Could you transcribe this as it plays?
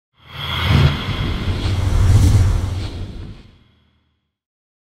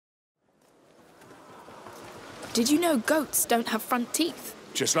Did you know goats don't have front teeth?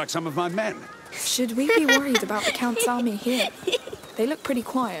 Just like some of my men. Should we be worried about the Count's army here? They look pretty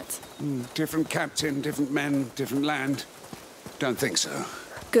quiet. Different captain, different men, different land. Don't think so.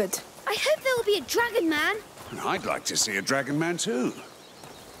 Good. I hope there will be a dragon man. I'd like to see a dragon man too.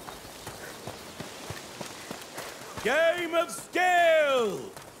 Game of skill!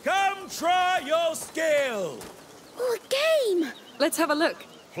 Come try your skill! Oh, a game! Let's have a look.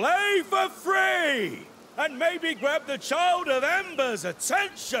 Play for free! And maybe grab the Child of Ember's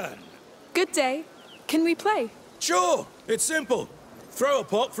attention! Good day. Can we play? Sure, it's simple. Throw a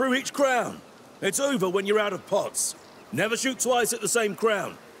pot through each crown. It's over when you're out of pots. Never shoot twice at the same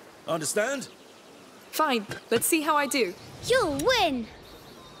crown. Understand? Fine. Let's see how I do. You'll win!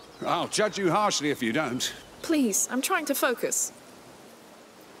 I'll judge you harshly if you don't. Please, I'm trying to focus.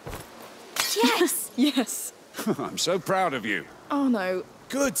 Yes! Yes. I'm so proud of you. Oh no.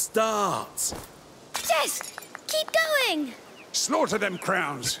 Good start. Yes! Keep going! Slaughter them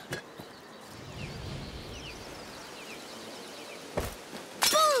crowns.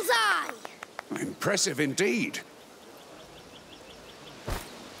 Bullseye! Impressive indeed.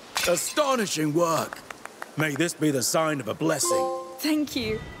 Astonishing work. May this be the sign of a blessing. Thank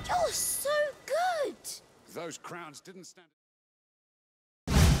you. You're so good! Those crowns didn't stand...